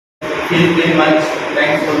feel very much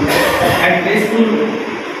thankful and grateful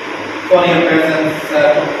for your presence, sir.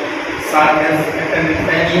 Sir has attended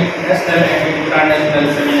many national and international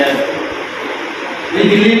seminars. We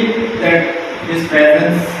believe that his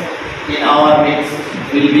presence in our midst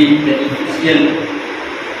will be beneficial.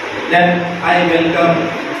 Then I welcome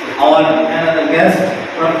our another guest,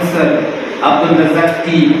 Professor Abdul Razak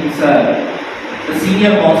T. Sir, the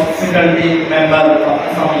senior most faculty member of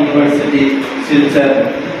Assam University,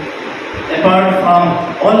 Silchar. Apart from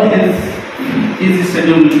all his busy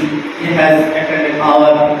schedule, he has attended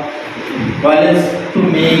our college to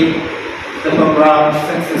make the program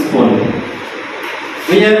successful.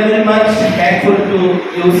 We are very much thankful to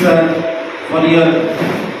you, sir, for your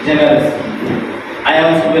generosity. I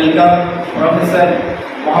also welcome Professor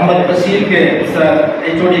Muhammad Bashir Ke, sir,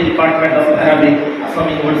 HOD Department of Arabic, Assam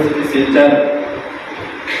University, Silchar.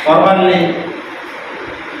 Formerly,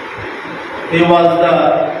 he was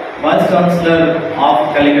the Vice Chancellor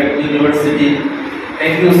of Calicut University.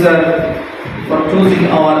 Thank you, sir, for choosing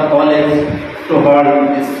our college to hold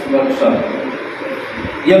this workshop.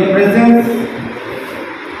 Your presence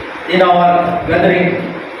in our gathering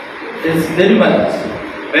is very much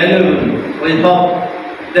valuable. We hope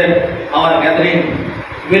that our gathering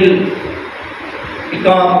will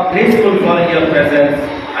become grateful for your presence.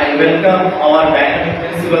 I welcome our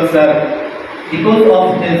dynamic principal, sir, because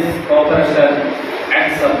of his cooperation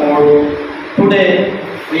and support. Today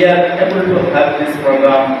we are able to have this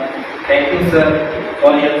program. Thank you, sir,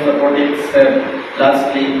 for your supporting step.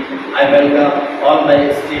 Lastly, I welcome all my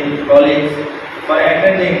esteemed colleagues for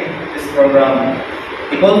attending this program.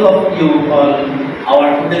 Because of you all,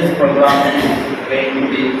 our today's program is going to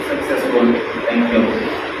be successful. Thank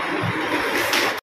you.